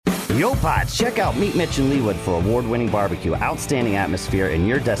Yo, Pods, check out Meet Mitch and Leewood for award-winning barbecue, outstanding atmosphere, and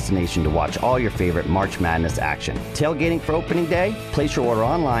your destination to watch all your favorite March Madness action. Tailgating for opening day? Place your order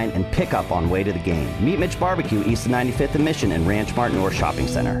online and pick up on way to the game. Meet Mitch Barbecue, east of 95th and Mission and Ranch Mart North Shopping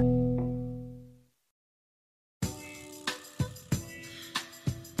Center.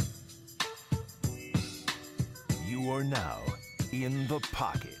 You are now in the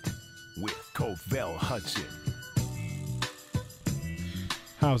pocket with Covell Hudson.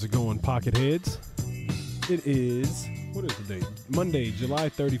 How's it going, Pocket Heads? It is, what is the date? Monday, July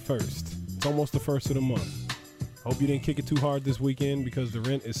 31st. It's almost the first of the month. Hope you didn't kick it too hard this weekend because the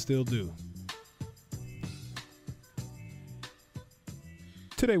rent is still due.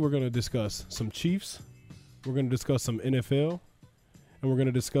 Today we're going to discuss some Chiefs. We're going to discuss some NFL. And we're going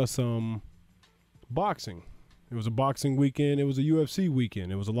to discuss some boxing. It was a boxing weekend. It was a UFC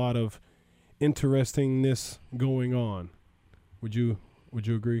weekend. It was a lot of interestingness going on. Would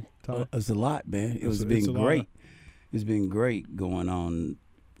you agree, Tyler? It's a lot, man. It's been great. It's been great going on,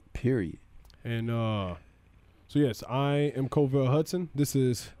 period. And so, yes, I am Covell Hudson. This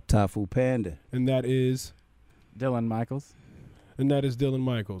is Tafu Panda. And that is Dylan Michaels. And that is Dylan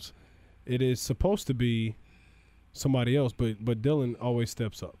Michaels. It is supposed to be somebody else, but Dylan always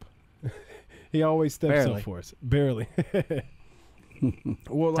steps up. He always steps up for us. Barely.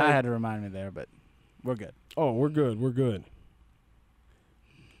 Well, Ty had to remind me there, but we're good. Oh, we're good. We're good.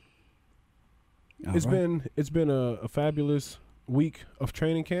 It's been a fabulous week of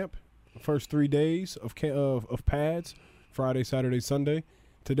training camp. First 3 days of pads, Friday, Saturday, Sunday.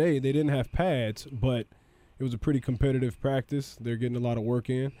 Today they didn't have pads, but it was a pretty competitive practice. They're getting a lot of work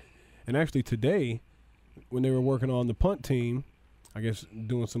in. And actually today, when they were working on the punt team, I guess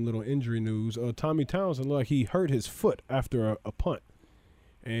doing some little injury news, Tommy Townsend looked like he hurt his foot after a punt.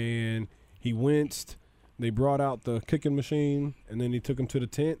 And he winced. They brought out the kicking machine, and then he took him to the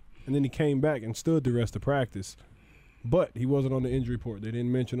tent. And then he came back and stood the rest of practice. But he wasn't on the injury report. They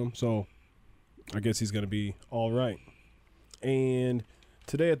didn't mention him, so I guess he's going to be all right. And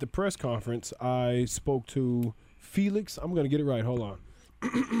today at the press conference, I spoke to Felix. I'm going to get it right. Hold on.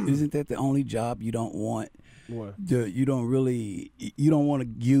 Isn't that the only job you don't want? What? You don't want to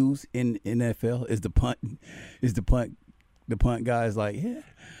use in NFL is the punt. The punt guy is like, yeah.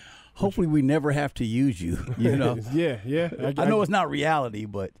 Hopefully we never have to use you. You know. Yeah. I know it's not reality,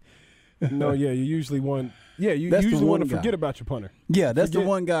 but no, yeah. You usually want. Yeah, you usually want to forget about your punter. Yeah, that's the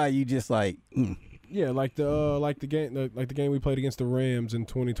one guy you just like. Yeah, like the game we played against the Rams in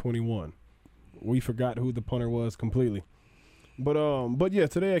 2021. We forgot who the punter was completely. But yeah,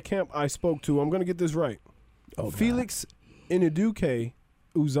 today at camp I spoke to. I'm gonna get this right. Oh, Felix Inaduke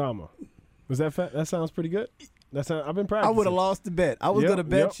Uzama. Was that that sounds pretty good? I've been practicing. I would have lost the bet. I was gonna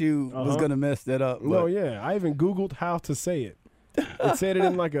bet you was gonna mess that up. No, yeah. I even Googled how to say it. It said it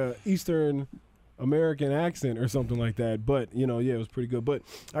in like a Eastern American accent or something like that. But, it was pretty good. But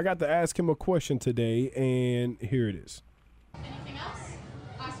I got to ask him a question today, and here it is. Anything else?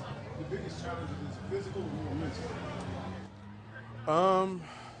 Last one. The biggest challenge is physical or mental?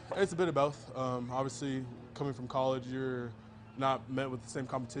 It's a bit of both. Obviously, coming from college, you're not met with the same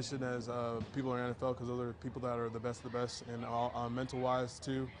competition as people in the NFL because those are people that are the best of the best. And mental-wise,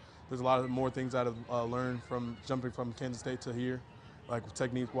 too, there's a lot of more things I've learned from jumping from Kansas State to here, like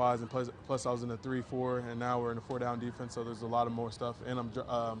technique-wise. And plus, I was in the 3-4, and now we're in a 4-down defense, so there's a lot of more stuff. And I'm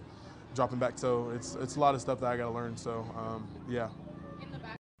dropping back, so it's a lot of stuff that I got to learn. So, yeah.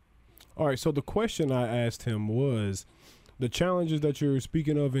 All right, so the question I asked him was, the challenges that you're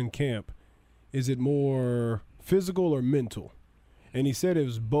speaking of in camp, is it more physical or mental? And he said it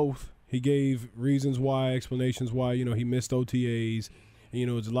was both. He gave reasons why, explanations why, he missed OTAs. And,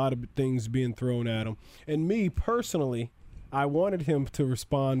 there's a lot of things being thrown at him. And me, personally, I wanted him to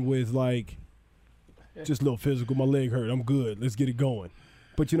respond with, like, just a little physical. My leg hurt. I'm good. Let's get it going.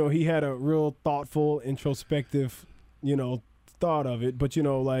 But, he had a real thoughtful, introspective, thought of it. But,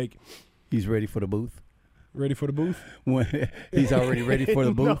 like. He's ready for the booth. Ready for the booth? He's already ready for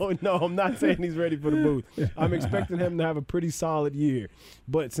the booth? No, I'm not saying he's ready for the booth. I'm expecting him to have a pretty solid year.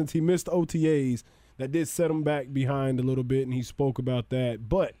 But since he missed OTAs, that did set him back behind a little bit, and he spoke about that.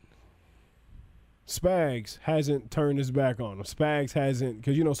 But Spags hasn't turned his back on him. Spags hasn't,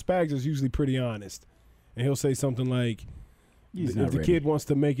 because, Spags is usually pretty honest. And he'll say something like, if the kid wants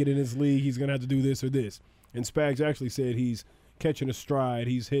to make it in his league, he's going to have to do this or this. And Spags actually said he's catching a stride.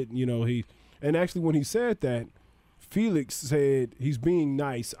 He's hitting, And actually, when he said that, Felix said he's being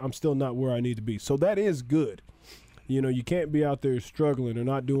nice. I'm still not where I need to be. So that is good. You can't be out there struggling or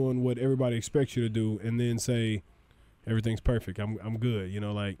not doing what everybody expects you to do and then say everything's perfect. I'm good.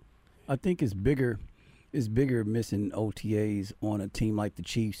 I think it's bigger It's bigger missing OTAs on a team like the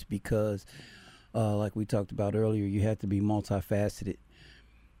Chiefs because, like we talked about earlier, you have to be multifaceted.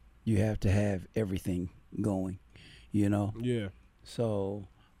 You have to have everything going, you know? Yeah. So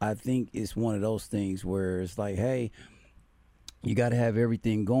I think it's one of those things where it's like, hey, you got to have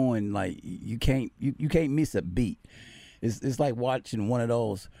everything going. Like you can't miss a beat. It's like watching one of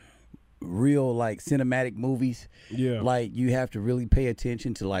those real like cinematic movies. Yeah. Like you have to really pay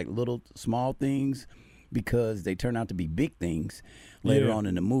attention to like little small things because they turn out to be big things later Yeah. on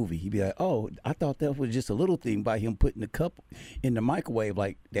in the movie. He'd be like, oh, I thought that was just a little thing by him putting the cup in the microwave.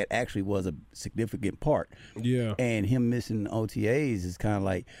 Like that actually was a significant part. Yeah. And him missing OTAs is kind of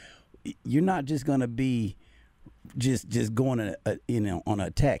like, you're not just going to be just going on an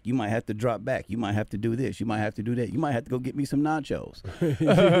attack. You might have to drop back. You might have to do this. You might have to do that. You might have to go get me some nachos.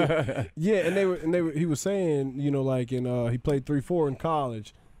 Yeah, and he was saying, you know, like he played 3-4 in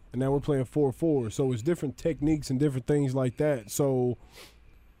college, and now we're playing 4-4. So it's different techniques and different things like that. So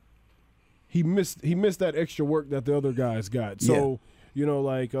he missed that extra work that the other guys got. So you know,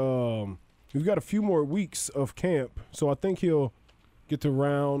 like we've got a few more weeks of camp, so I think he'll get to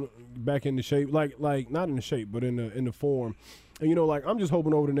round back into shape, like not in the shape, but in the form. And you know, like I'm just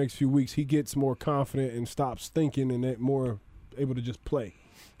hoping over the next few weeks he gets more confident and stops thinking and that more able to just play.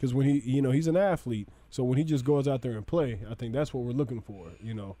 Because when he's an athlete, so when he just goes out there and play, I think that's what we're looking for,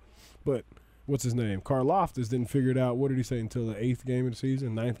 you know. But what's his name? Karlaftis didn't figure it out. What did he say until the 8th game of the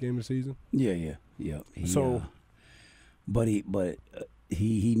season, 9th game of the season? Yeah. So, but he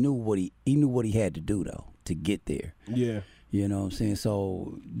knew what he had to do though to get there. Yeah. You know what I'm saying?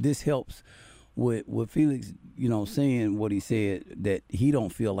 So this helps with Felix, you know, saying what he said, that he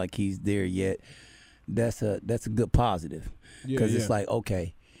don't feel like he's there yet. That's a good positive. Because it's like,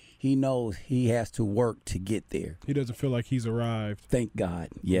 okay, he knows he has to work to get there. He doesn't feel like he's arrived. Thank God.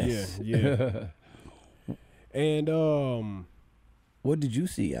 Yes. Yeah. And what did you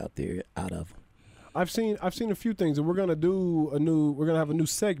see out there out of him? I've seen a few things, and we're gonna have a new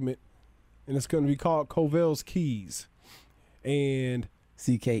segment, and it's gonna be called Covell's Keys. And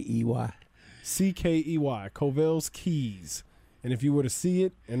CKEY. Covell's Keys. And if you were to see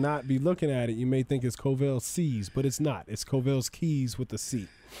it and not be looking at it, you may think it's Covell's C's, but it's not. It's Covell's Keys with a C.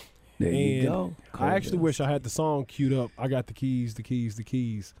 There you go. I actually wish I had the song queued up. I got the keys. That's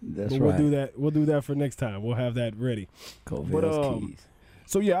but right. We'll do that for next time. We'll have that ready. Covell's Keys.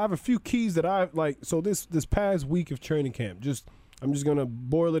 So yeah, I have a few keys that I like. So this past week of training camp, I'm just gonna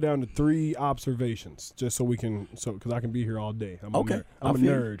boil it down to 3 observations, just because I can be here all day. I'm a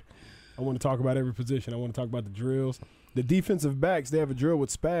nerd. I want to talk about every position. I want to talk about the drills. The defensive backs, they have a drill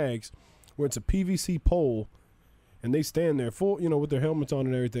with Spags, where it's a PVC pole, and they stand there full, you know, with their helmets on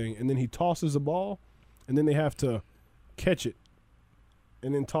and everything. And then he tosses the ball, and then they have to catch it,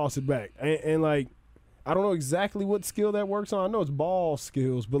 and then toss it back. And like, I don't know exactly what skill that works on. I know it's ball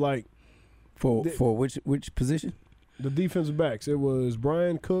skills, but like, for which position? The defensive backs. It was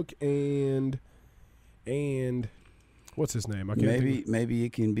Brian Cook and what's his name? I can't maybe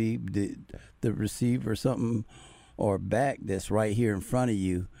it can be the receiver or something, or back that's right here in front of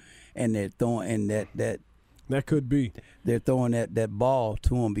you, and they're throwing that could be. They're throwing that ball to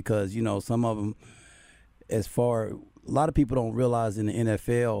them because, you know, some of them, a lot of people don't realize in the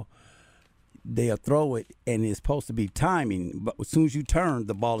NFL, they'll throw it and it's supposed to be timing, but as soon as you turn,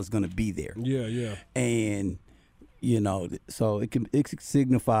 the ball is going to be there. Yeah. And you know, so it can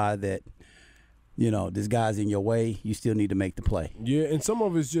signify that, you know, this guy's in your way. You still need to make the play. Yeah, and some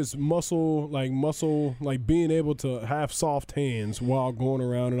of it's just muscle, like being able to have soft hands while going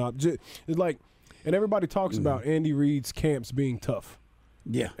around and it's like, and everybody talks about Andy Reid's camps being tough.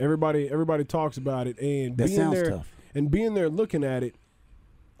 Yeah, everybody talks about it, and that being sounds there tough. And being there looking at it,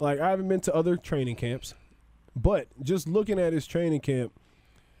 like I haven't been to other training camps, but just looking at his training camp,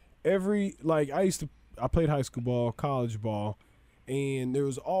 I played high school ball, college ball, and there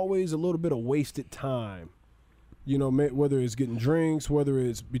was always a little bit of wasted time. You know, whether it's getting drinks, whether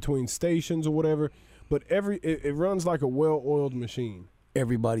it's between stations or whatever, but it runs like a well-oiled machine.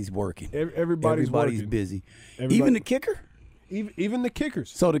 Everybody's working. Everybody's working. Busy. Even the kicker? Even the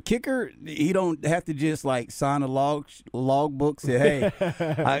kickers. So the kicker, he don't have to just like sign a log book, say,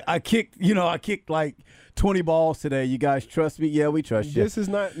 hey, I kicked like 20 balls today. You guys trust me? Yeah, we trust you. This is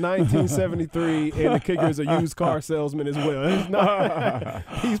not 1973, and the kicker is a used car salesman as well. It's not,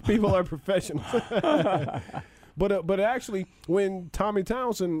 these people are professionals. But actually, when Tommy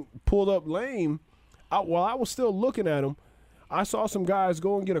Townsend pulled up lame, while I was still looking at him, I saw some guys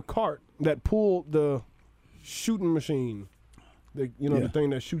go and get a cart that pulled the shooting machine. The thing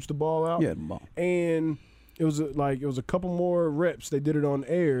that shoots the ball out. Yeah, the ball. And it was a couple more reps. They did it on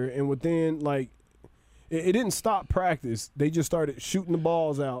air, and within it didn't stop practice. They just started shooting the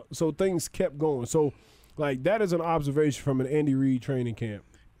balls out, so things kept going. So, like, that is an observation from an Andy Reid training camp.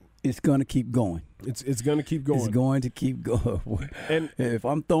 It's gonna keep going. It's gonna keep going. It's going to keep going. And if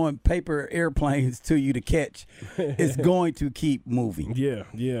I'm throwing paper airplanes to you to catch, it's going to keep moving.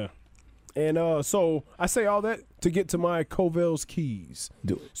 yeah. And so I say all that to get to my Covell's keys.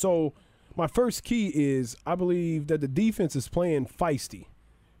 Do it. So my first key is I believe that the defense is playing feisty.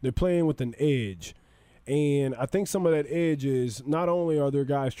 They're playing with an edge. And I think some of that edge is not only are there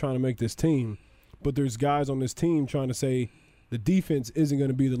guys trying to make this team, but there's guys on this team trying to say the defense isn't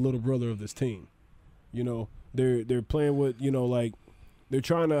going to be the little brother of this team. You know, they're playing with, you know, like they're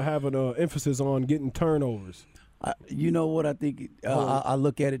trying to have an emphasis on getting turnovers. You know what I think? I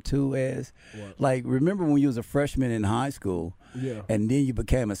look at it too as, like, remember when you was a freshman in high school, and then you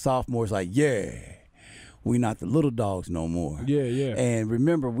became a sophomore. It's like, we not the little dogs no more. Yeah. And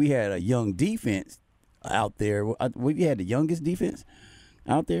remember, we had a young defense out there. We had the youngest defense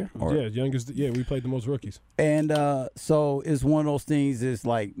out there. We played the most rookies. And so it's one of those things. It's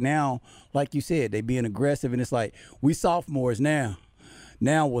like now, like you said, they being aggressive, and it's like we sophomores now.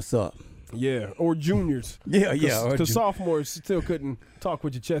 Now what's up? Yeah, or juniors. Because sophomores still couldn't talk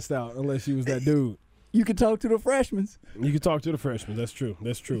with your chest out unless you was that dude. You can talk to the freshmen. You can talk to the freshmen. That's true.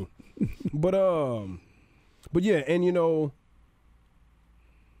 But yeah, and you know,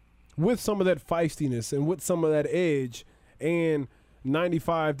 with some of that feistiness and with some of that edge and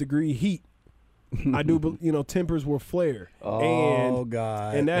 95-degree heat, I do, you know, tempers will flare.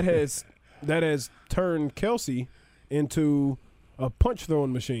 God! And that has turned Kelsey into a punch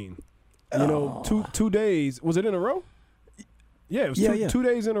throwing machine. You know, two days. Was it in a row? Yeah, it was 2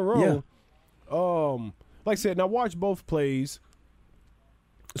 days in a row. Yeah. Like I said, now watch both plays.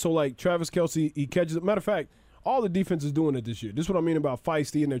 So, like, Travis Kelce, he catches it. Matter of fact, all the defense is doing it this year. This is what I mean about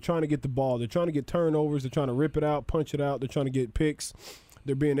feisty, and they're trying to get the ball. They're trying to get turnovers. They're trying to rip it out, punch it out. They're trying to get picks.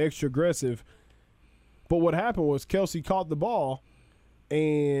 They're being extra aggressive. But what happened was Kelce caught the ball,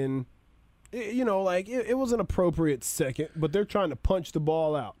 and, it was an appropriate second, but they're trying to punch the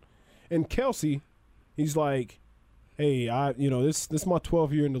ball out. And Kelce, he's like, hey, this is my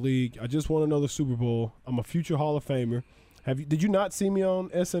 12th year in the league. I just won another Super Bowl. I'm a future Hall of Famer. Did you not see me on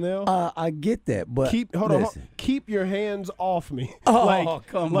SNL? I get that, but keep your hands off me.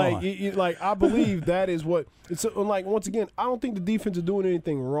 Come on. I believe that is what it's like. Once again, I don't think the defense is doing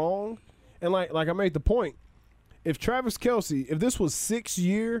anything wrong. And like I made the point, if Travis Kelce, if this was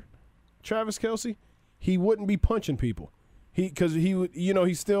 6-year Travis Kelce, he wouldn't be punching people. Because he would,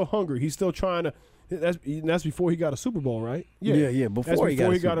 he's still hungry. He's still trying to. That's before he got a Super Bowl, right? Yeah. Before he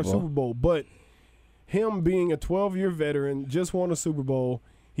got a Super Bowl. But him being a 12-year veteran, just won a Super Bowl.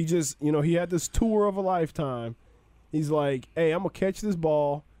 He just, he had this tour of a lifetime. He's like, hey, I'm gonna catch this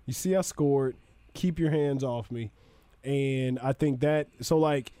ball. You see, I scored. Keep your hands off me. And I think that.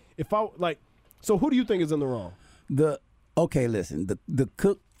 So so who do you think is in the wrong? Listen, the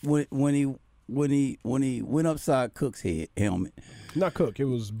Cook when he went upside Cook's helmet. Not Cook, it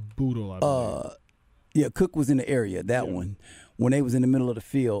was Boodle, I believe. Cook was in the area, one. When they was in the middle of the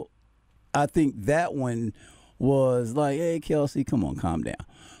field, I think that one was like, hey, Kelce, come on, calm down.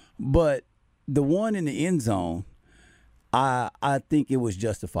 But the one in the end zone, I think it was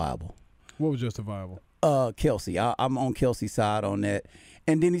justifiable. What was justifiable? Kelce. I'm on Kelce's side on that.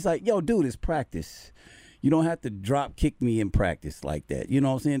 And then he's like, yo, dude, it's practice. You don't have to drop kick me in practice like that. You know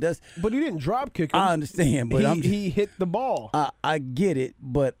what I'm saying? But he didn't drop kick him. I understand, but he hit the ball. I get it,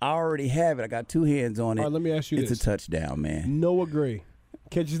 but I already have it. I got two hands on it. All right, let me ask you this. It's a touchdown, man. Noah Gray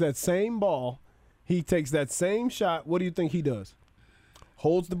catches that same ball. He takes that same shot. What do you think he does?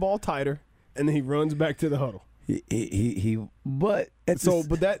 Holds the ball tighter, and then he runs back to the huddle. And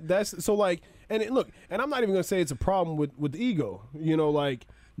I'm not even gonna say it's a problem with ego.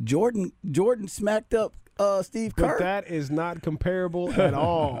 Jordan smacked up Steve Kerr. But that is not comparable at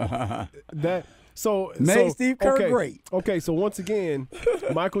all. Steve Kerr great. Okay, so once again,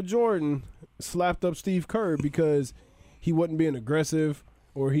 Michael Jordan slapped up Steve Kerr because he wasn't being aggressive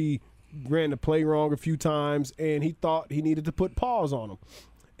or he ran the play wrong a few times and he thought he needed to put pause on him.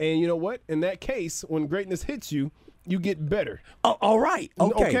 And you know what? In that case, when greatness hits you, you get better. Oh, all right.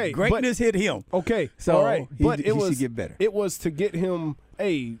 Okay. Greatness hit him. Okay. So all right. But he should get better. It was to get him.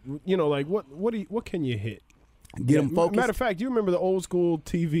 Hey, what can you hit? Get him focused. Matter of fact, you remember the old school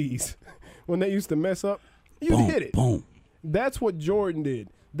TVs when they used to mess up? You hit it. Boom. That's what Jordan did.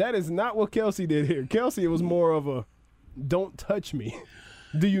 That is not what Kelce did here. Kelce, it was more of a don't touch me.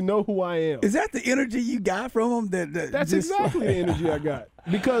 Do you know who I am? Is that the energy you got from him? That's exactly the energy I got.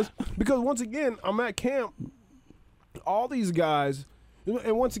 Because once again, I'm at camp. All these guys,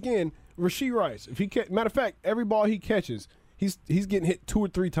 and once again, Rashee Rice, if he matter of fact, every ball he catches, he's getting hit 2 or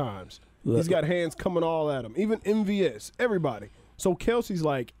 3 times. He's got hands coming all at him. Even MVS, everybody. So Kelsey's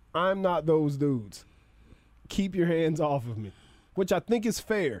like, I'm not those dudes. Keep your hands off of me, which I think is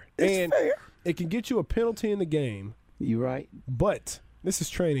fair. It's fair. It can get you a penalty in the game. You right. But this is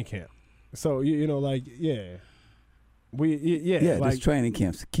training camp. So, you know, like, yeah. This training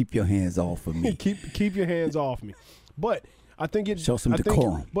camp, so keep your hands off of me. keep your hands off me. But I think it show some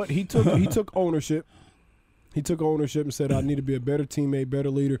decorum. But he took ownership. He took ownership and said, I need to be a better teammate, better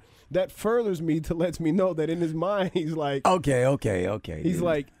leader. That furthers me lets me know that in his mind he's like, okay. He's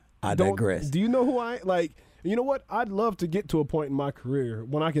like, I digress. Do you know who I like? You know what? I'd love to get to a point in my career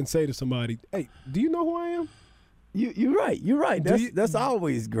when I can say to somebody, hey, do you know who I am? You're right. That's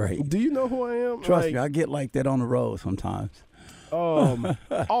always great. Do you know who I am? Trust me, I get like that on the road sometimes.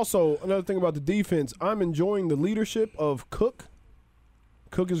 Also, another thing about the defense, I'm enjoying the leadership of Cook.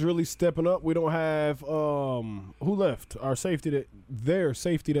 Cook is really stepping up. We don't have who left? Their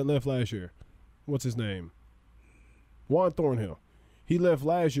safety that left last year. What's his name? Juan Thornhill. He left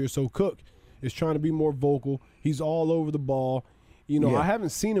last year, so Cook is trying to be more vocal. He's all over the ball. You know, I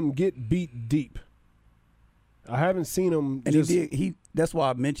haven't seen him get beat deep. I haven't seen him. And he that's why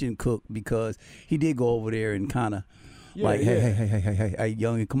I mentioned Cook, because he did go over there and kind of hey,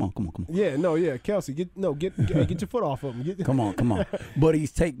 young, come on. Yeah, Kelsey, get your foot off of him. Come on. But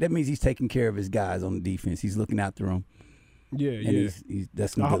that means he's taking care of his guys on the defense. He's looking after them. Yeah. He's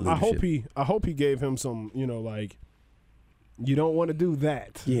that's some good leadership. I hope he gave him some, you know, like, you don't want to do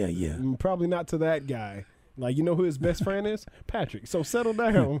that. Yeah. Probably not to that guy. Like, you know who his best friend is? Patrick. So settle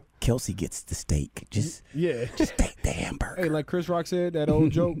down. Kelsey gets the steak. Just take the hamburger. Hey, like Chris Rock said, that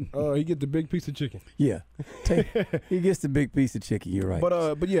old joke, he get the big piece of chicken. Yeah. He gets the big piece of chicken. You're right.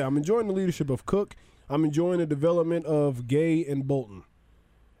 But yeah, I'm enjoying the leadership of Cook. I'm enjoying the development of Gay and Bolton.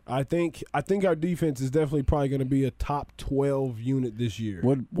 I think our defense is definitely probably going to be a top 12 unit this year.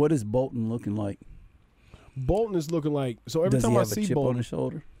 What is Bolton looking like? Bolton is looking like, so every time I see Bolton, does he have a chip Bolton on his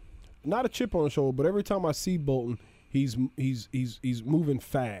shoulder? Not a chip on the shoulder, but every time I see Bolton, he's moving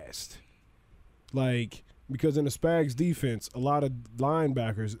fast. Like, because in the Spags defense, a lot of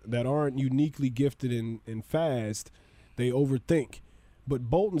linebackers that aren't uniquely gifted in fast, they overthink. But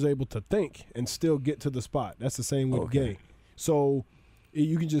Bolton's able to think and still get to the spot. That's the same with Gay. So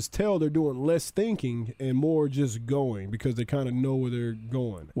you can just tell they're doing less thinking and more just going, because they kind of know where they're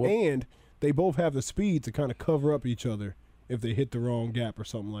going. And they both have the speed to kind of cover up each other if they hit the wrong gap or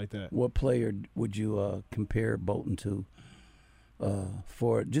something like that. What player would you compare Bolton to,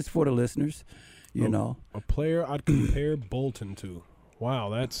 for the listeners, you know? A player I'd compare Bolton to.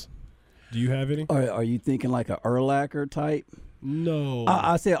 Wow, do you have any? Are you thinking like a Urlacher type? No.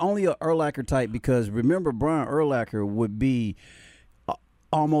 I said only a Urlacher type because remember Brian Urlacher would be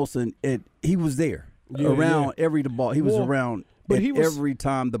almost he was there around every ball. He was around every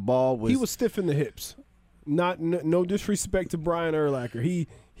time the ball was. He was stiff in the hips. No disrespect to Brian Urlacher.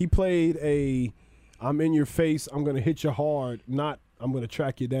 He played I'm in your face, I'm going to hit you hard, not I'm going to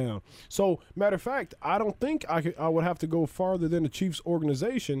track you down. So, matter of fact, I don't think I would have to go farther than the Chiefs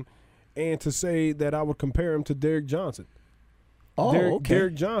organization and to say that I would compare him to Derrick Johnson. Okay.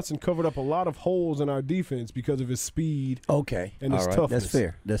 Derrick Johnson covered up a lot of holes in our defense because of his speed. And his toughness.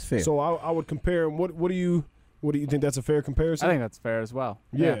 That's fair. So I would compare him. What do you think? That's a fair comparison? I think that's fair as well.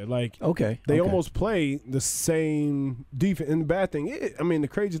 Yeah. Like they almost play the same defense. And the bad thing is, the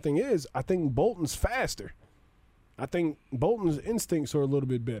crazy thing is, I think Bolton's faster. I think Bolton's instincts are a little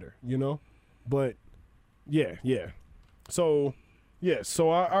bit better, you know. But yeah. So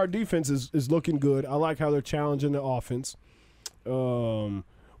our defense is looking good. I like how they're challenging the offense.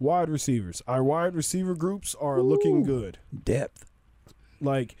 Wide receivers. Our wide receiver groups are looking good. Depth.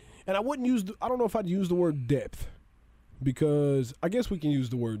 Like, and I don't know if I'd use the word depth, because I guess we can use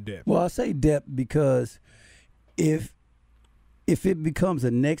the word depth. Well, I say depth because if it becomes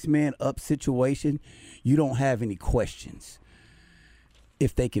a next man up situation, you don't have any questions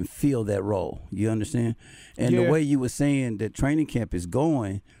if they can fill that role. You understand? And the way you were saying that training camp is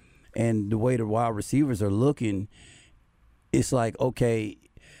going and the way the wide receivers are looking, it's like, okay,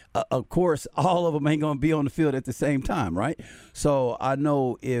 of course, all of them ain't going to be on the field at the same time, right? So I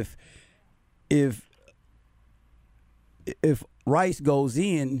know if Rice goes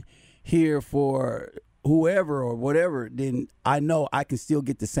in here for whoever or whatever, then I know I can still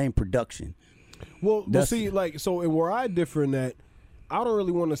get the same production. Well, see, like, so where I differ in that, I don't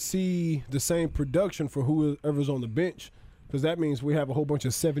really want to see the same production for whoever's on the bench, because that means we have a whole bunch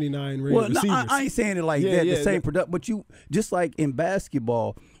of 79 rated receivers. No, I ain't saying it like that. The same production, but you just like in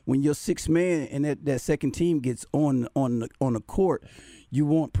basketball, when your sixth man and that second team gets on the court, you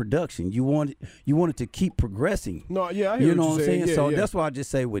want production. You want it to keep progressing. No, yeah, I hear you know what you're saying. Yeah, so yeah. that's why I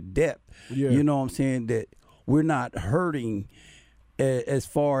just say with depth. Yeah. You know what I'm saying, that we're not hurting as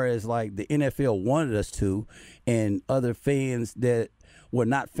far as like the NFL wanted us to, and other fans that were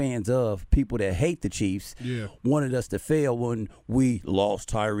not fans of, people that hate the Chiefs, wanted us to fail when we lost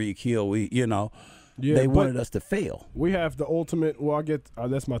Tyreek Hill. They wanted us to fail. We have the ultimate. Well, I'll get.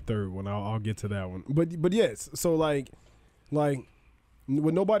 That's my third one. I'll get to that one. But yes. So like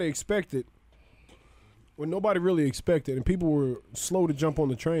when nobody expected, when nobody really expected, and people were slow to jump on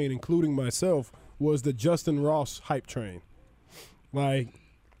the train, including myself, was the Justin Ross hype train. Like,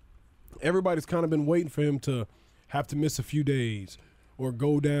 everybody's kind of been waiting for him to have to miss a few days or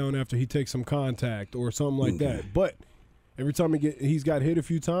go down after he takes some contact or something like that. But every time he's got hit a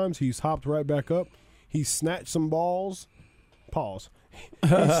few times, he's hopped right back up. He snatched some balls. Pause.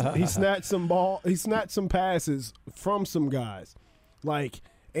 He snatched some ball. He snatched some passes from some guys. Like,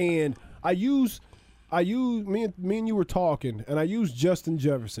 and me and you were talking, and I used Justin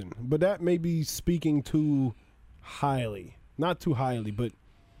Jefferson, but that may be speaking too highly. Not too highly, but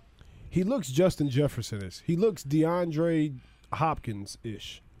he looks Justin Jefferson-ish. He looks DeAndre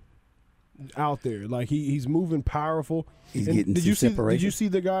Hopkins-ish out there. Like, he's moving powerful. He's getting some separation. Did you see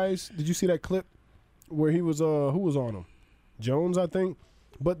the guys? Did you see that clip where he was who was on him? Jones, I think.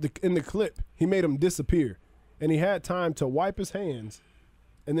 But in the clip, he made him disappear, and he had time to wipe his hands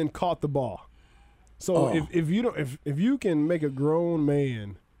and then caught the ball. So if you can make a grown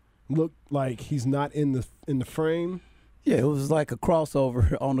man look like he's not in the frame. Yeah, it was like a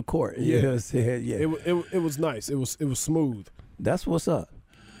crossover on the court. Yeah, It was nice. It was smooth. That's what's up.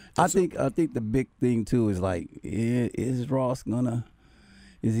 I think the big thing too is like, is Ross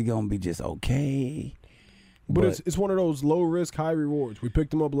is he gonna be just okay? But it's one of those low risk, high rewards. We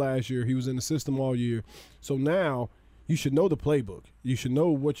picked him up last year. He was in the system all year. So now you should know the playbook. You should know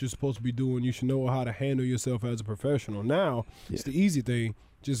what you're supposed to be doing. You should know how to handle yourself as a professional. Now it's the easy thing.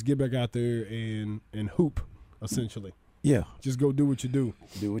 Just get back out there and hoop, essentially. Yeah. Just go do what you do.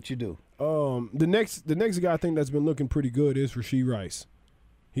 Do what you do. The next guy I think that's been looking pretty good is Rashee Rice.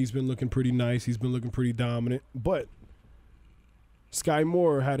 He's been looking pretty nice. He's been looking pretty dominant. But Sky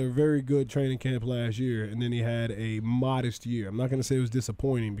Moore had a very good training camp last year, and then he had a modest year. I'm not going to say it was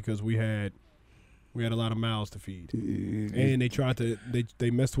disappointing because we had a lot of mouths to feed, and they tried to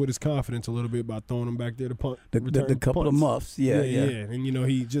they messed with his confidence a little bit by throwing him back there to punt. The couple of muffs, yeah. And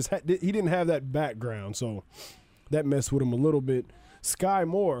he just he didn't have that background, so that messed with him a little bit. Sky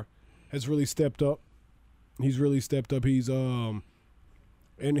Moore has really stepped up. He's really stepped up. He's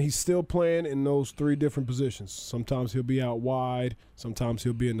and he's still playing in those three different positions. Sometimes he'll be out wide. Sometimes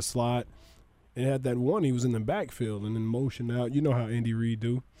he'll be in the slot. And had that one, he was in the backfield and then motioned out. You know how Andy Reid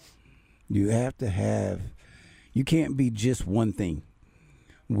do. You have to have – you can't be just one thing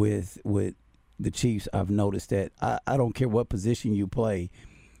with the Chiefs. I've noticed that. I don't care what position you play.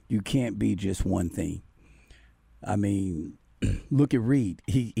 You can't be just one thing. I mean, look at Reid.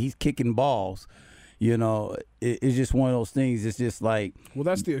 He's kicking balls. You know, it's just one of those things. It's just like – well,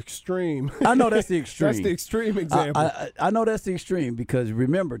 that's the extreme. I know that's the extreme. That's the extreme example. I know that's the extreme because,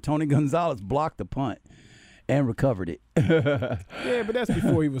 remember, Tony Gonzalez blocked the punt and recovered it. Yeah, but that's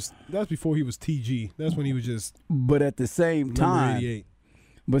before he was TG. That's when he was just – but at the same time – 88.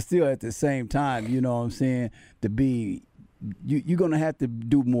 But still at the same time, you know what I'm saying, to be you're going to have to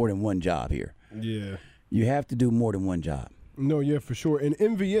do more than one job here. Yeah. You have to do more than one job. No, yeah, for sure. And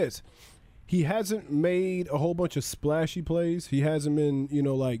MVS – he hasn't made a whole bunch of splashy plays. He hasn't been,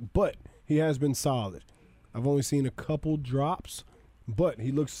 but he has been solid. I've only seen a couple drops, but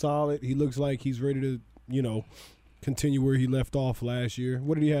he looks solid. He looks like he's ready to, continue where he left off last year.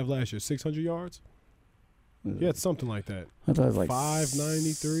 What did he have last year? 600 yards? He had something like that. I thought it was like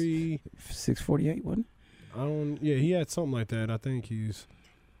 593. 648, wasn't it? He had something like that. I think he's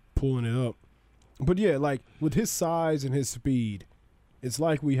pulling it up. But yeah, like with his size and his speed, it's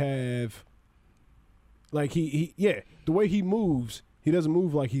like we have. Like the way he moves, he doesn't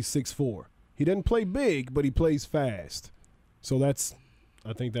move like he's 6'4". He doesn't play big, but he plays fast. So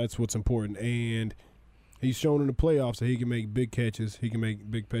I think that's what's important. And he's shown in the playoffs that he can make big catches. He can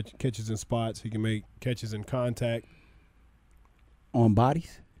make big catches in spots. He can make catches in contact. On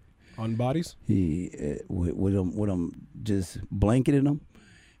bodies? On bodies? He with him just blanketing them.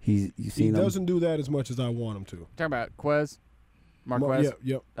 He doesn't do that as much as I want him to. Talking about Quez? Marquez?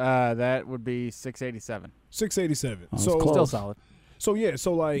 Yep. That would be 687. 687. Oh, so still solid. So yeah,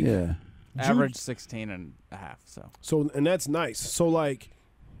 so like average 16 and a half. So and that's nice. So like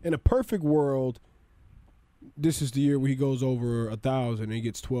in a perfect world, this is the year where he goes over 1,000 and he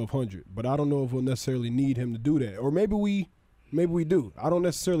gets 1,200. But I don't know if we'll necessarily need him to do that. Or maybe we Maybe we do. I don't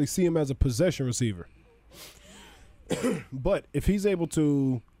necessarily see him as a possession receiver. But if he's able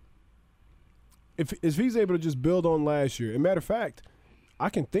to if he's able to just build on last year, and matter of fact, I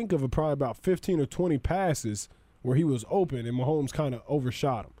can think of probably about 15 or 20 passes where he was open and Mahomes kind of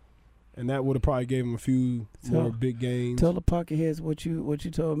overshot him. And that would have probably gave him a few more big games. Tell the pocket heads what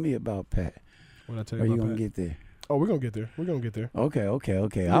you told me about Pat. What I tell you Are about you going Pat? to get there? Oh, we're going to get there. We're going to get there.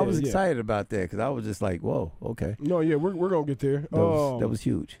 Okay. Yeah, I was excited about that because I was just like, whoa, okay. No, yeah, we're going to get there. That was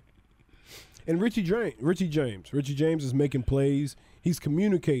huge. And Richie James is making plays. He's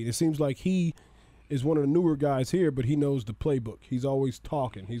communicating. It seems like he is one of the newer guys here, but he knows the playbook. He's always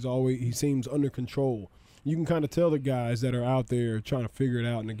talking. He seems under control. You can kind of tell the guys that are out there trying to figure it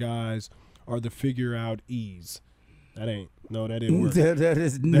out, and the guys are the figure out ease. That didn't work. That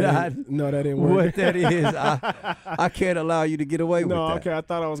is not. That didn't work. What that is, I can't allow you to get away with that. No, okay. I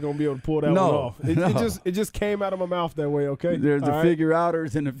thought I was gonna be able to pull that one off. It just came out of my mouth that way. Okay. There's the figure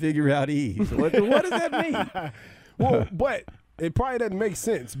outers and the figure out ease. What does that mean? Well, but it probably doesn't make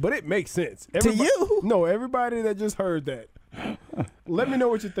sense. But it makes sense to you. No, everybody that just heard that. Let me know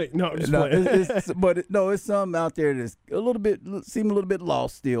what you think. No, just playing. It's some out there that's seem a little bit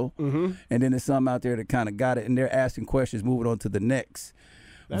lost still, and then there's some out there that kind of got it, and they're asking questions, moving on to the next.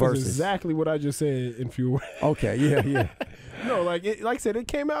 That's exactly what I just said in few words. Okay, yeah. No, like I said, it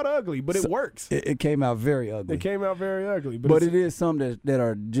came out ugly, but it works. It came out very ugly. It came out very ugly, but it is some that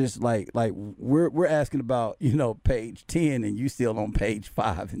are just like we're asking about page 10, and you still on page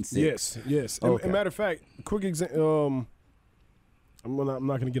 5 and 6. Yes. Okay. And matter of fact, quick example. I'm not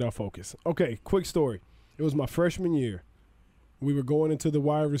going to get off focus. Okay, quick story. It was my freshman year. We were going into the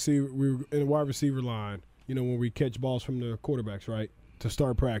wide receiver. We were in the wide receiver line. When we catch balls from the quarterbacks, right, to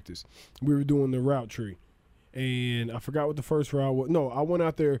start practice. We were doing the route tree, and I forgot what the first route was. No, I went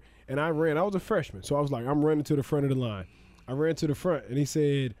out there and I ran. I was a freshman, so I was like, I'm running to the front of the line. I ran to the front, and he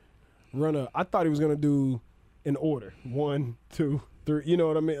said, I thought he was going to do in order, 1, 2, 3. You know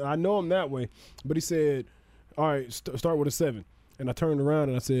what I mean? I know him that way, but he said, all right, start with a 7. And I turned around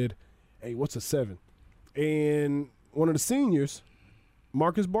and I said, hey, what's a 7? And one of the seniors,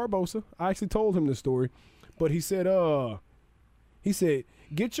 Marcus Barbosa, I actually told him this story, but he said,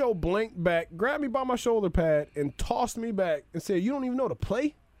 get your blank back, grabbed me by my shoulder pad and tossed me back and said, you don't even know to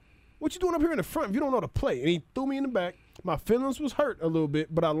play? What you doing up here in the front if you don't know to play? And he threw me in the back. My feelings was hurt a little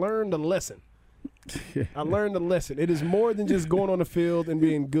bit, but I learned a lesson. It is more than just going on the field and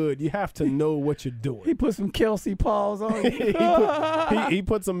being good. You have to know what you're doing. He put some Kelsey paws on you. he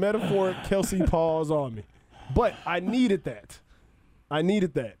put some metaphoric Kelsey paws on me. But I needed that.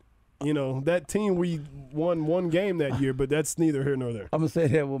 That team, we won one game that year, but that's neither here nor there. I'm going to say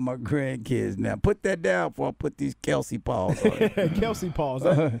that with my grandkids now. Put that down before I put these Kelsey paws on you. Kelsey paws.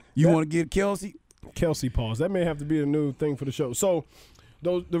 You want to get Kelsey? Kelsey paws. That may have to be a new thing for the show. So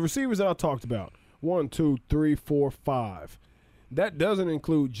the receivers that I talked about, 1, 2, 3, 4, 5. That doesn't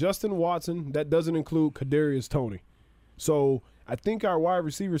include Justin Watson. That doesn't include Kadarius Toney. So I think our wide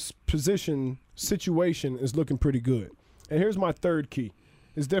receiver position situation is looking pretty good. And here's my third key.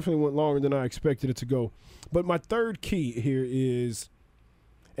 This definitely went longer than I expected it to go. But my third key here is,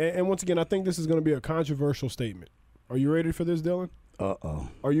 and once again, I think this is going to be a controversial statement. Are you ready for this, Dylan? Uh-oh.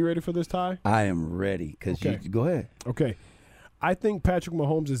 Are you ready for this, Ty? I am ready. Go ahead. Okay. I think Patrick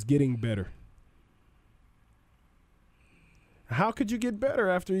Mahomes is getting better. How could you get better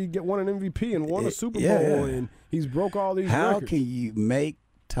after you won an MVP and won a Super Bowl and he's broke all these records? How can you make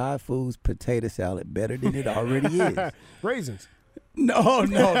Thai Food's potato salad better than it already is? Raisins. No.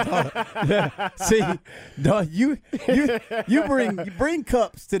 See, no, you bring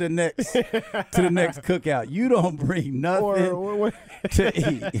cups to the next cookout. You don't bring nothing to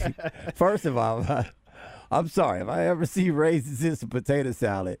eat. First of all, I'm sorry if I ever see raisins in some potato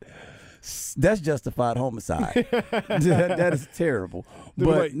salad. That's justified homicide. That is terrible.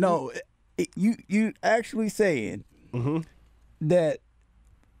 But no, you actually saying that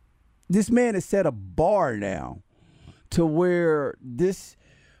this man has set a bar now to where this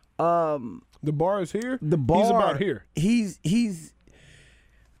the bar is here. The bar he's about here. He's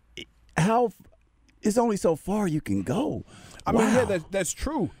how it's only so far you can go. I mean, yeah, that's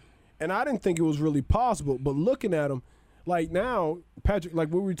true. And I didn't think it was really possible. But looking at him, like now, Patrick, like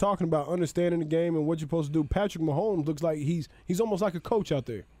what we were talking about, understanding the game and what you're supposed to do. Patrick Mahomes looks like he's almost like a coach out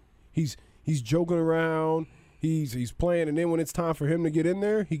there. He's joking around. He's playing, and then when it's time for him to get in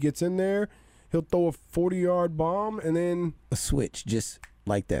there, he gets in there. He'll throw a 40-yard bomb and then a switch just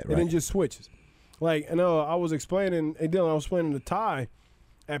like that, right? And then just switches. Like, and I was explaining, and Dylan, I was explaining to Ty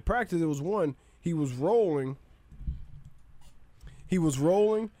at practice. It was one. He was rolling,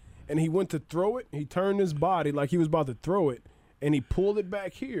 and he went to throw it. He turned his body like he was about to throw it, and he pulled it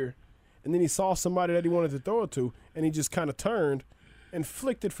back here, and then he saw somebody that he wanted to throw it to, and he just kind of turned and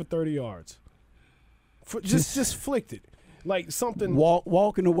flicked it for 30 yards. Just flicked it. Like something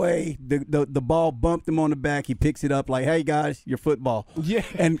walking away, the ball bumped him on the back. He picks it up like, "Hey guys, your football." Yeah,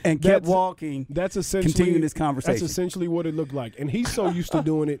 and kept walking. That's essentially continuing this conversation. That's essentially what it looked like. And he's so used to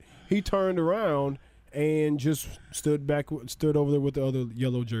doing it, he turned around and just stood over there with the other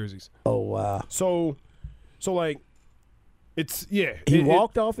yellow jerseys. Oh wow! So like, it's He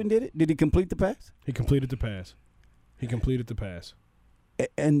walked off and did it. Did he complete the pass? He completed the pass.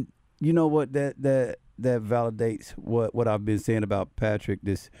 And you know what? That validates what I've been saying about Patrick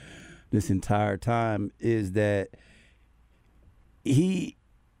this entire time is that he's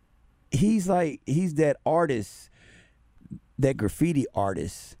that artist, that graffiti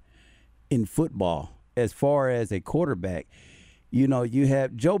artist in football as far as a quarterback. You know, you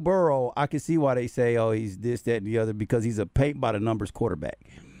have Joe Burrow. I can see why they say, oh, he's this, that, and the other, because he's a paint by the numbers quarterback.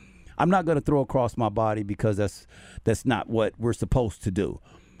 I'm not going to throw across my body because that's not what we're supposed to do.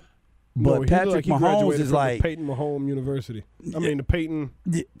 But Patrick Mahomes is like the Peyton Mahomes University. I mean the Peyton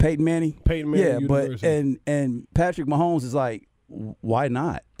Manning. Yeah, University. But and Patrick Mahomes is like, why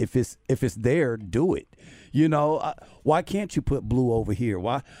not? If it's there, do it. You know, why can't you put blue over here?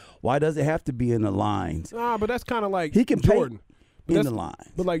 Why does it have to be in the lines? Nah, but that's kind of like he can Jordan in the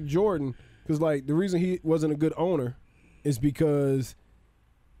lines. But like Jordan, because like the reason he wasn't a good owner is because,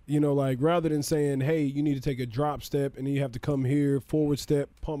 you know, like rather than saying, hey, you need to take a drop step and then you have to come here, forward step,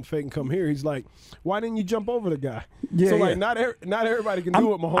 pump fake and come here, he's like, why didn't you jump over the guy? Yeah, so like not everybody can do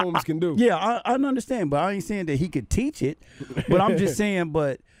what Mahomes can do. Yeah, I understand, but I ain't saying that he could teach it. But I'm just saying,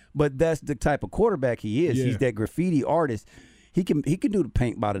 but that's the type of quarterback he is. Yeah. He's that graffiti artist. He can do the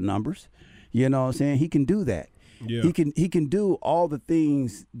paint by the numbers. You know what I'm saying? He can do that. Yeah. He can do all the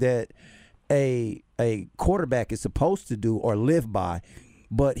things that a quarterback is supposed to do or live by.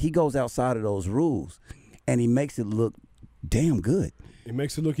 But he goes outside of those rules, and he makes it look damn good. It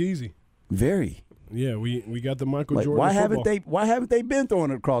makes it look easy. Very. Yeah, we got the Michael Jordan. Why haven't they been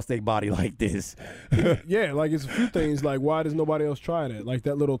throwing it across their body like this? Yeah, like it's a few things. Like why does nobody else try that? Like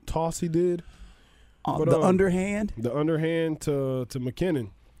that little toss he did. The underhand. The underhand to McKinnon.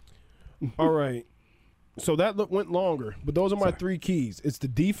 All right. So that went longer, but those are my three keys. It's the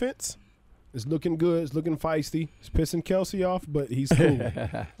defense. It's looking good. It's looking feisty. It's pissing Kelsey off, but he's cool.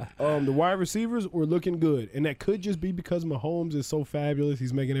 The wide receivers were looking good, and that could just be because Mahomes is so fabulous.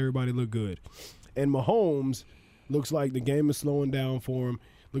 He's making everybody look good. And Mahomes looks like the game is slowing down for him.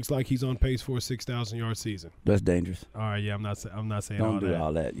 Looks like he's on pace for a 6,000-yard season. That's dangerous. All right, yeah, I'm not saying Don't all do that.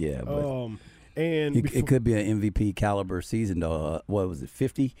 all that, yeah. But and it could be an MVP caliber season, though. What was it,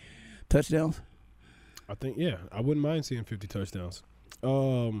 50 touchdowns? I think, yeah. I wouldn't mind seeing 50 touchdowns.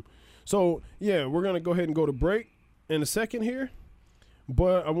 So, yeah, we're going to go ahead and go to break in a second here.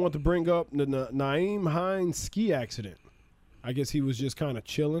 But I want to bring up the Nyheim Hines ski accident. I guess he was just kind of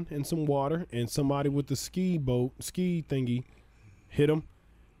chilling in some water, and somebody with the ski thingy hit him.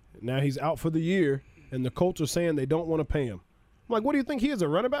 Now he's out for the year, and the Colts are saying they don't want to pay him. I'm like, what do you think? He is a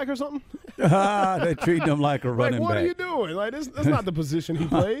running back or something? They treat him like a running back. What are you doing? Like, that's not the position he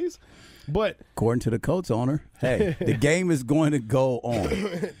plays. But according to the Colts owner, hey, the game is going to go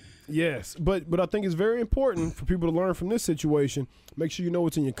on. Yes, but I think it's very important for people to learn from this situation. Make sure you know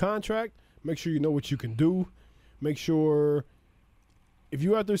what's in your contract. Make sure you know what you can do. Make sure if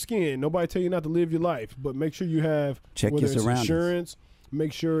you're out there skiing, nobody tell you not to live your life, but make sure you have check your surroundings. Insurance.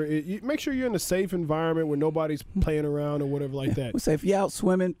 Make sure you're in a safe environment where nobody's playing around or whatever like that. We'll say if you're out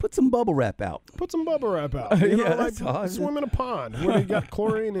swimming, put some bubble wrap out. Put some bubble wrap out. You know, like swim in a pond where they got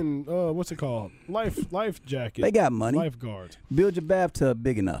chlorine and what's it called? Life jacket. They got money. Lifeguards. Build your bathtub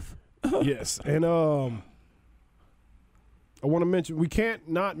big enough. Yes, and I want to mention we can't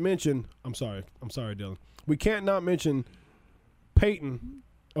not mention. I'm sorry, Dylan. We can't not mention Peyton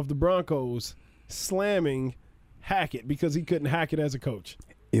of the Broncos slamming Hackett because he couldn't hack it as a coach.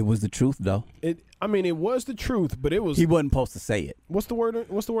 It was the truth, though. It was the truth, but it was. He wasn't supposed to say it. What's the word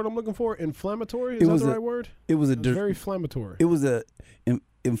I'm looking for? Inflammatory? Is that the right word? It was very inflammatory. It was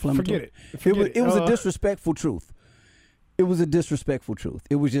inflammatory. Forget it. It was a disrespectful truth. It was a disrespectful truth.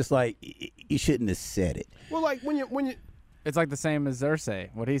 It was just like you shouldn't have said it. Well, like when you, it's like the same as Irsay,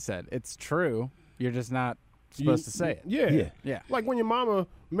 what he said. It's true. You're just not supposed to say it. Yeah. Like when your mama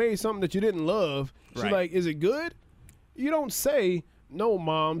made something that you didn't love, she's like, "Is it good?" You don't say, "No,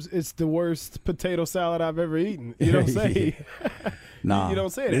 moms, it's the worst potato salad I've ever eaten." You don't say. Nah, you don't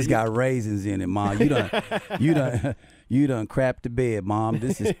say that. This got raisins in it, Mom. You done crapped the bed, Mom.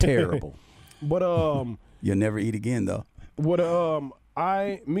 This is terrible. But you'll never eat again, though. What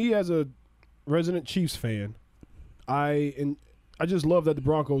me as a resident Chiefs fan, I I just love that the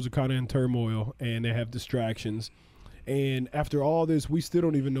Broncos are kind of in turmoil and they have distractions. And after all this, we still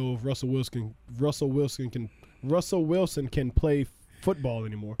don't even know if Russell Wilson can play football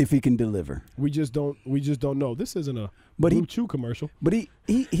anymore. If he can deliver. We just don't know. This isn't a Blue Chew commercial. But he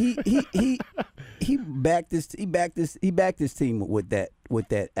backed this team with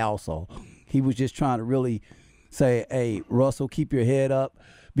that also. He was just trying to really say, "Hey, Russell, keep your head up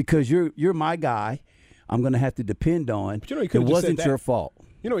because you're my guy. I'm going to have to depend on." But you know, it wasn't your fault.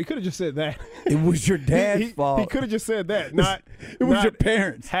 You know, he could have just said that. It was your dad's fault. He could have just said that. It was your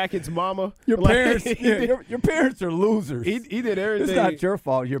parents. Hackett's mama. Your parents. Your parents are losers. He did everything. It's not your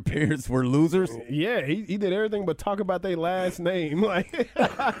fault. Your parents were losers. Yeah, he did everything but talk about their last name. Like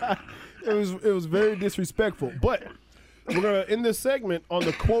it was very disrespectful. But we're gonna end this segment on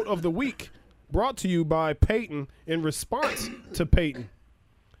the quote of the week, brought to you by Peyton in response to Peyton,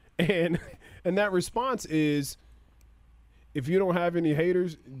 and that response is, if you don't have any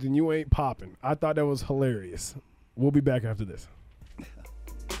haters, then you ain't popping. I thought that was hilarious. We'll be back after this.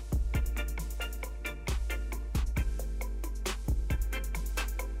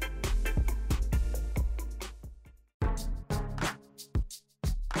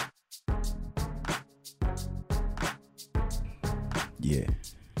 Yeah.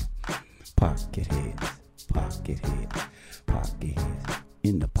 Pocket heads.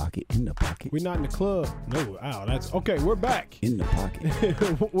 In the pocket. We're not in the club. No, that's okay. We're back. In the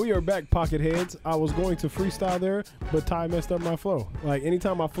pocket. We are back, pocket heads. I was going to freestyle there, but Ty messed up my flow. Like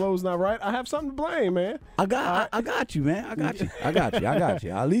anytime my flow's not right, I have something to blame, man. I got you, man. I got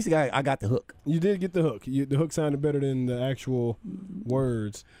you. At least I got the hook. You did get the hook. The hook sounded better than the actual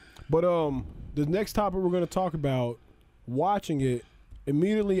words. But the next topic we're going to talk about, watching it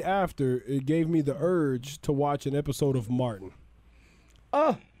immediately after, it gave me the urge to watch an episode of Martin.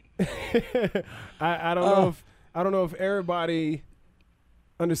 Oh. I don't know if everybody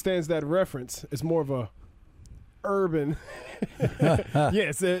understands that reference. It's more of a urban.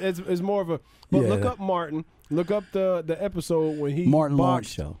 Yes, it's more of a. But look up Martin. Look up the episode when he Martin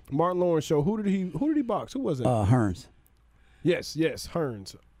boxed. Lawrence show. Martin Lawrence show. Who did he box? Who was it? Hearns. Yes,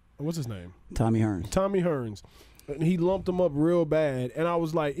 Hearns. What's his name? Tommy Hearns. Tommy Hearns. And he lumped him up real bad. And I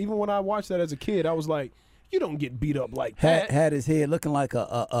was like, even when I watched that as a kid, I was like, you don't get beat up like that. Had his head looking like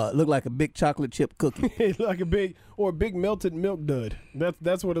a big chocolate chip cookie. Like a big melted milk dud.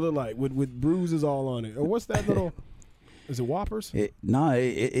 That's what it looked like with bruises all on it. Or what's that little? Is it Whoppers? He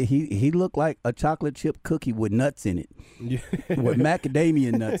looked like a chocolate chip cookie with nuts in it. Yeah. With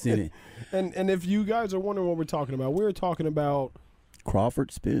macadamia nuts in it. And if you guys are wondering what we're talking about, we're talking about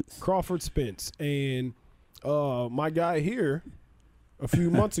Crawford Spence. And my guy here, a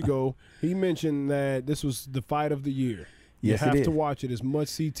few months ago, he mentioned that this was the fight of the year. Yes, you have to watch it. It's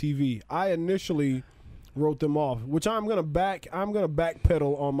must-see TV. I initially wrote them off, which I'm gonna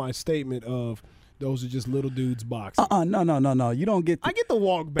backpedal on my statement of those are just little dudes boxing. No. You don't get. I get the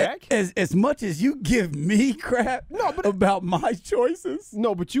walk back. As much as you give me crap about my choices.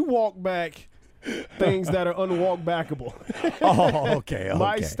 No, but you walk back things that are unwalk backable. Oh, okay.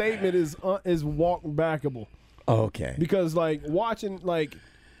 My statement is walk backable. Okay. Because like watching like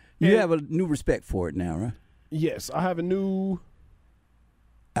you have a new respect for it now, right? Yes, I have a new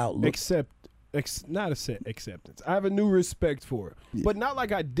outlook. Acceptance. I have a new respect for it. Yeah. But not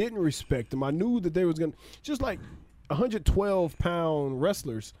like I didn't respect them. I knew that they was going to just like 112-pound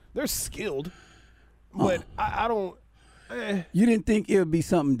wrestlers. They're skilled. But I don't You didn't think it would be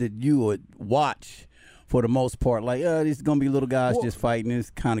something that you would watch for the most part, like, these are going to be little guys just fighting. It's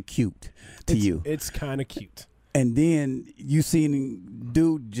kind of cute to you. It's kind of cute. And then you seen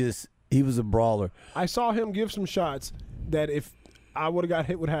dude he was a brawler. I saw him give some shots that if I would have got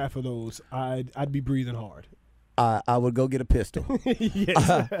hit with half of those, I'd be breathing hard. I would go get a pistol. Yes.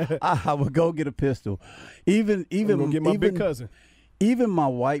 I would go get a pistol. Even get my big cousin. Even my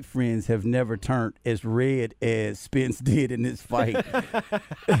white friends have never turned as red as Spence did in this fight.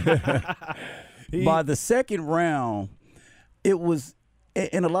 By the second round, it was,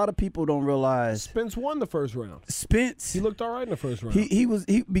 and a lot of people don't realize Spence won the first round. Spence, he looked all right in the first round. He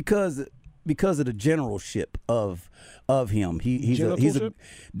because of the generalship of him. He's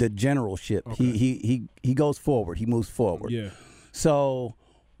the generalship. Okay. He goes forward. He moves forward. Yeah. So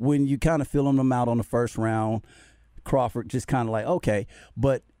when you kind of feeling him out on the first round, Crawford just kind of like, okay,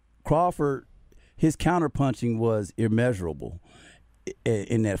 but Crawford, his counterpunching was immeasurable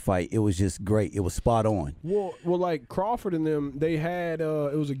in that fight. It was just great. It was spot on. Well, like Crawford and them, they had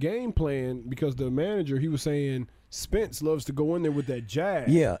it was a game plan because the manager, he was saying Spence loves to go in there with that jab.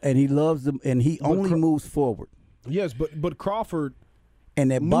 Yeah, and he loves them, and he only moves forward. Yes, but Crawford And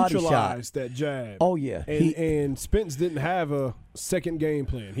that body shot. Neutralized that jab. Oh, yeah. And Spence didn't have a second game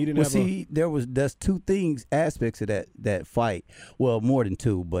plan. He didn't have there's two aspects of that fight. Well, more than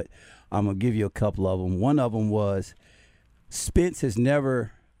two, but I'm going to give you a couple of them. One of them was Spence has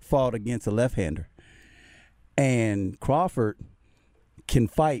never fought against a left-hander. And Crawford can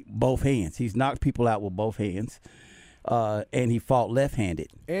fight both hands. He's knocked people out with both hands. And he fought left-handed.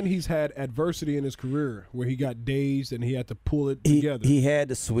 And he's had adversity in his career where he got dazed and he had to pull it together. He had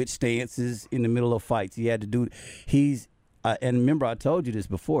to switch stances in the middle of fights. He had to do. And remember, I told you this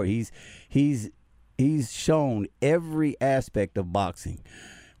before. He's shown every aspect of boxing.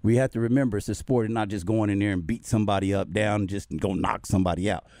 We have to remember it's a sport and not just going in there and beat somebody up down, just go knock somebody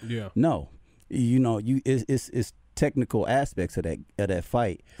out. Yeah. No, it's technical aspects of that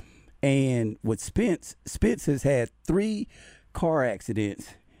fight. And with Spence has had 3 car accidents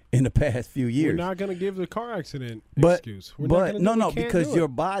in the past few years. We're not going to give the car accident excuse. Because your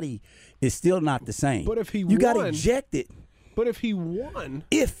body is still not the same. But if you got ejected. But if he won,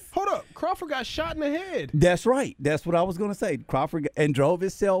 hold up, Crawford got shot in the head. That's right. That's what I was going to say. Crawford and drove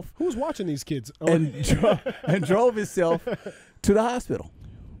himself. Who's watching these kids? And drove himself to the hospital.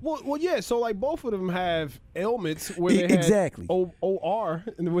 Well, yeah. So like both of them have ailments where they had OR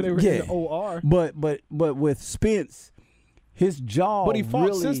and where they were in the OR. But with Spence, his jaw. But he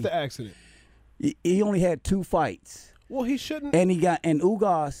fought since the accident. He only had 2 fights. Well, he shouldn't. And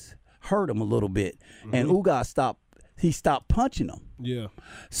Ugas hurt him a little bit, and Ugas stopped punching him. Yeah.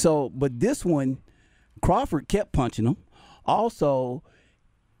 So, but this one, Crawford kept punching him. Also,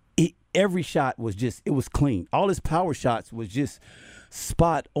 every shot was clean. All his power shots was just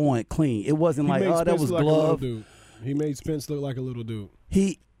spot on clean. It wasn't like, oh, that was glove. He made Spence look like a little dude.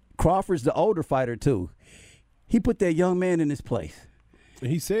 Crawford's the older fighter too. He put that young man in his place.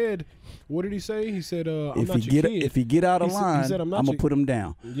 He said, what did he say? He said, I'm not your kid. If he get out of line, I'm going to put him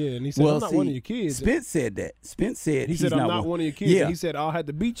down. Yeah, and he said, I'm not one of your kids. Spence said that. Spence said he said, I'm not one of your kids. Yeah. He said, I'll have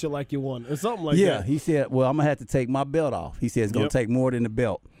to beat you like you won or something like that. Yeah, he said, well, I'm going to have to take my belt off. He said it's going to take more than the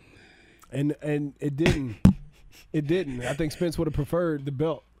belt. And it didn't. It didn't. I think Spence would have preferred the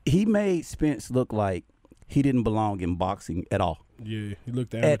belt. He made Spence look like he didn't belong in boxing at all. Yeah, he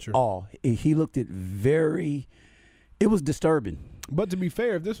looked amateur. At all. He looked it was disturbing. But to be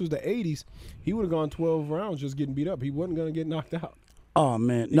fair, if this was the 80s, he would have gone 12 rounds just getting beat up. He wasn't going to get knocked out. Oh,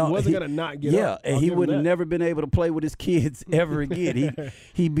 man. He wasn't going to not get up. Yeah, and he would have never been able to play with his kids ever again.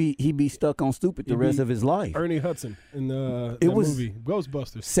 He'd be stuck on stupid the rest of his life. Ernie Hudson in the movie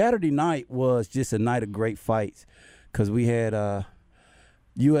Ghostbusters. Saturday night was just a night of great fights because we had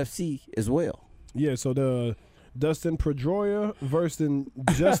UFC as well. Yeah, so the Dustin Pedroia versus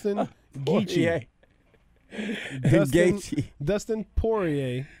Justin Gaethje. Dustin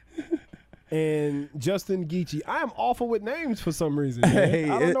Poirier and Justin Gaethje. I am awful with names for some reason. Hey,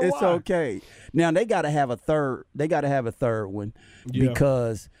 it's okay. Now they got to have a third. They got to have a third one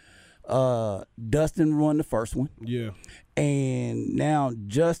because Dustin won the first one. Yeah, and now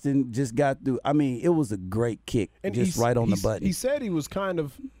Justin just got through. I mean, it was a great kick, and just right on the button. He said he was kind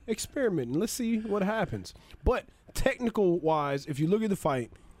of experimenting. Let's see what happens. But technical wise, if you look at the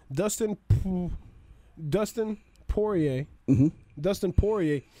fight, Dustin Poirier,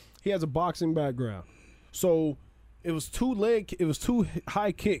 he has a boxing background. So it was two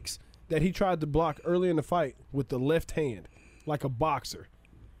high kicks that he tried to block early in the fight with the left hand, like a boxer.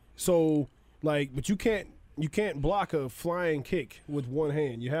 So but you can't block a flying kick with one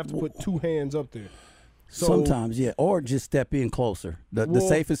hand. You have to put 2 hands up there. So, sometimes, yeah, or just step in closer. The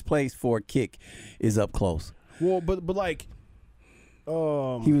safest place for a kick is up close. Well, but like, he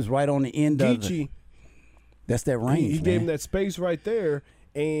was right on the end of it. That's that range. He gave him that space right there,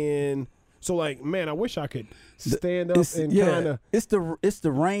 and so man, I wish I could stand up and kind of. It's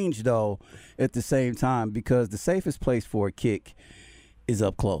the range though. At the same time, because the safest place for a kick is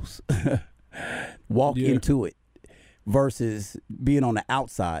up close. Walk into it versus being on the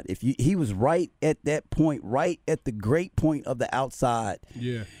outside. He was right at that point, right at the great point of the outside.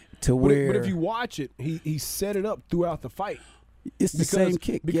 Yeah. But if you watch it, he set it up throughout the fight. It's the same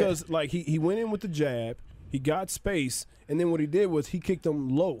kick because he went in with the jab. He got space, and then what he did was he kicked him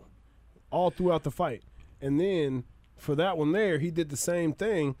low all throughout the fight. And then for that one there, he did the same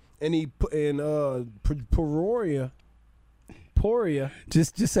thing, and he put in Poirier.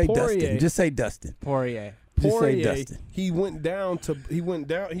 Just say Poirier. Dustin. Just say Dustin. Poirier. Just say Dustin. He went down. He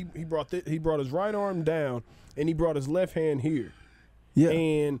brought his right arm down, and he brought his left hand here. Yeah.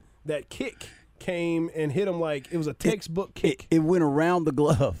 And that kick came and hit him like it was a textbook kick. It went around the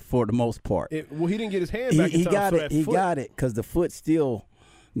glove for the most part. He didn't get his hand back in time. He got it because the foot still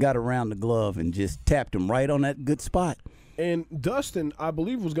got around the glove and just tapped him right on that good spot. And Dustin, I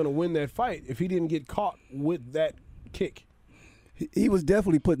believe, was going to win that fight if he didn't get caught with that kick. He was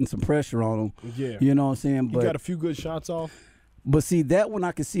definitely putting some pressure on him. Yeah. You know what I'm saying? He got a few good shots off. But see, that one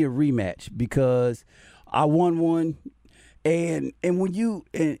I could see a rematch because I won one. And when you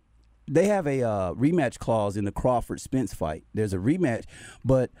 – and they have a rematch clause in the Crawford-Spence fight. There's a rematch,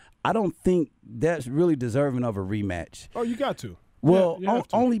 but I don't think that's really deserving of a rematch. Oh, you got to. Well, you have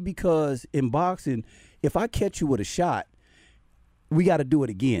to. Only because in boxing, if I catch you with a shot, we got to do it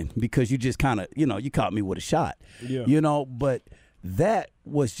again because you just kind of, you caught me with a shot. Yeah. But that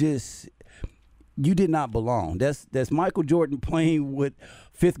was just, you did not belong. That's Michael Jordan playing with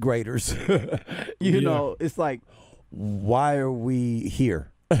fifth graders. You know, it's like, why are we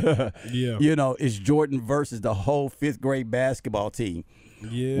here? Yeah. It's Jordan versus the whole fifth grade basketball team.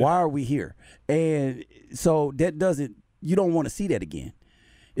 Yeah. Why are we here? And so that doesn't, you don't want to see that again.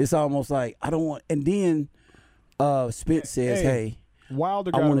 It's almost like, I don't want, and then Spence says, hey,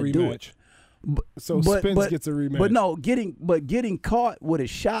 Wilder I got a want to do rematch. it. Spence gets a rematch. But no, getting caught with a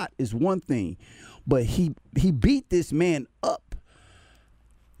shot is one thing, but he beat this man up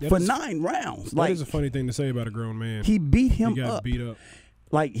for 9 rounds. That is a funny thing to say about a grown man. He beat him He got up. beat up.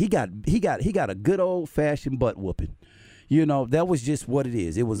 Like he got a good old fashioned butt whooping. That was just what it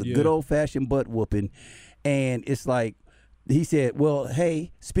is. It was a good old fashioned butt whooping, and it's like he said, well,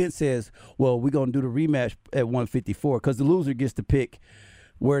 hey, Spence says, well, we're gonna do the rematch at 154 because the loser gets to pick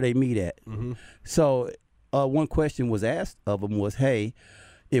where they meet at. Mm-hmm. So one question was asked of him was, hey,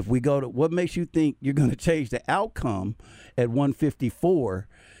 if we go to, what makes you think you're going to change the outcome at 154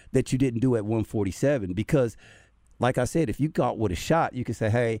 that you didn't do at 147? Because, like I said, if you caught with a shot, you can say,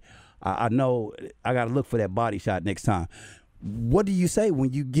 hey, I know I got to look for that body shot next time. What do you say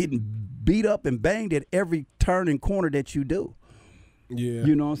when you getting beat up and banged at every turn and corner that you do? Yeah.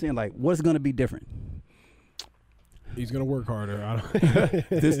 You know what I'm saying? Like, what's going to be different? He's gonna work harder.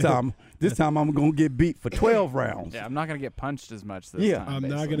 This time I'm gonna get beat for 12 rounds. Yeah, I'm not gonna get punched as much this time. I'm not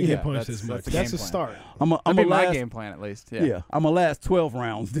basically. gonna get punched as much. That's a plan. start. I'm That'd be my game plan at least. Yeah. I'm gonna last 12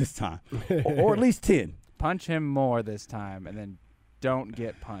 rounds this time, or at least 10. Punch him more this time, and then don't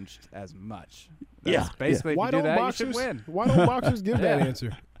get punched as much. Yeah. Basically, Why if you do don't that, boxers? you should win. Why don't boxers give that Yeah.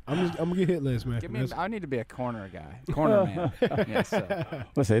 answer? I'm gonna get hit list, man. I need to be a corner guy, corner man. Yeah, so.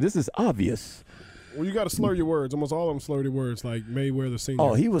 Let's say this is obvious. Well, you got to slur your words. Almost all of them slur their words, like Mayweather Senior.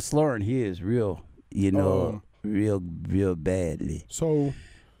 Oh, he was slurring his real, real badly. So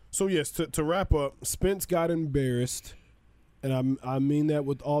yes. To wrap up, Spence got embarrassed, and I mean that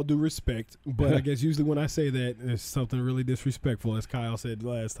with all due respect. But I guess usually when I say that, it's something really disrespectful, as Kyle said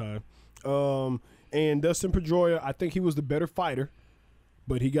last time. And Dustin Pedroia, I think he was the better fighter,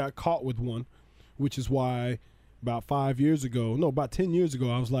 but he got caught with one, which is why about 10 years ago,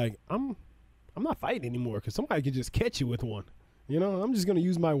 I was like, I'm not fighting anymore because somebody could just catch you with one. I'm just gonna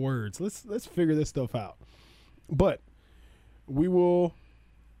use my words. Let's figure this stuff out. But we will.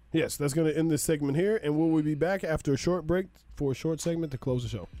 Yes, that's gonna end this segment here, and we'll be back after a short break for a short segment to close the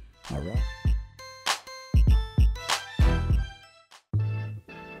show. All right.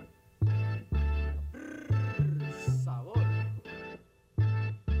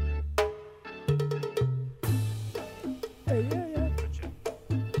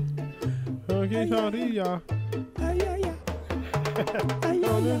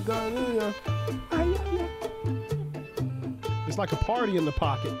 It's like a party in the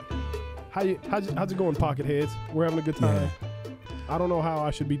pocket. How's it going, pocket heads? We're having a good time. Yeah. I don't know how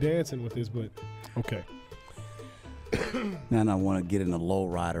I should be dancing with this, but okay. Now I want to get in a low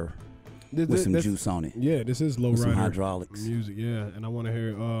rider with some juice on it. Yeah, this is low with rider some hydraulics music. Yeah, and I want to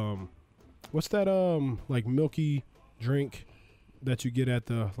hear what's that like milky drink that you get at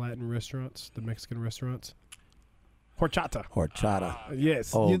the Latin restaurants, the Mexican restaurants? Horchata.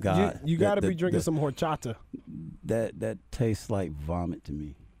 Yes. Oh, God. You got to be drinking some horchata. That tastes like vomit to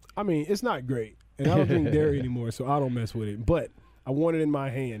me. I mean, it's not great, and I don't drink dairy anymore, so I don't mess with it. But I want it in my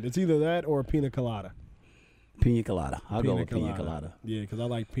hand. It's either that or a pina colada. Pina colada. I'll go with pina colada. Yeah, because I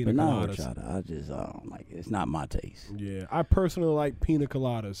like pina but not coladas. horchata. I just don't like it. It's not my taste. Yeah, I personally like pina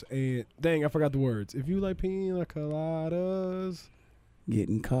coladas. And dang, I forgot the words. If you like pina coladas,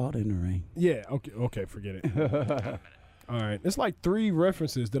 getting caught in the rain. Yeah. Okay. Forget it. All right. It's like 3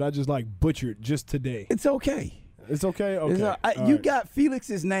 references that I just like butchered just today. It's okay. It's okay. Okay. You got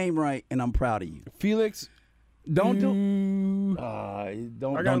Felix's name right, and I'm proud of you. Felix. Don't do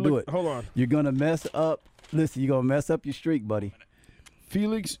it. Hold on. You're gonna mess up. Listen, you're gonna mess up your streak, buddy.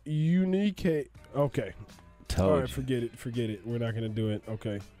 Felix Unique. Okay. Told All right, you. forget it. We're not gonna do it.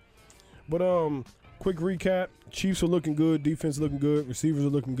 Okay. But quick recap: Chiefs are looking good, defense looking good, receivers are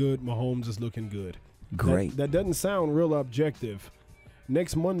looking good, Mahomes is looking good. Great. That doesn't sound real objective.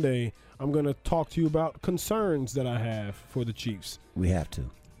 Next Monday, I'm going to talk to you about concerns that I have for the Chiefs. We have to.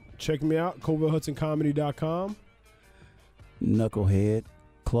 Check me out, CovellHudsonComedy.com.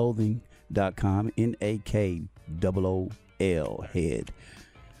 Knuckleheadclothing.com. NAKOOL head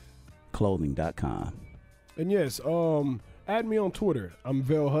clothing.com. And yes, add me on Twitter. I'm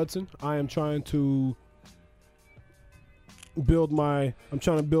Vel Hudson. I am trying to build my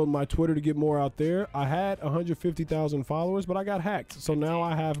Twitter to get more out there. I had 150,000 followers, but I got hacked. So now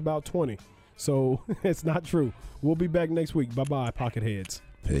I have about 20. So it's not true. We'll be back next week. Bye-bye, Pocket Heads.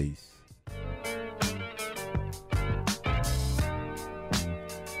 Peace.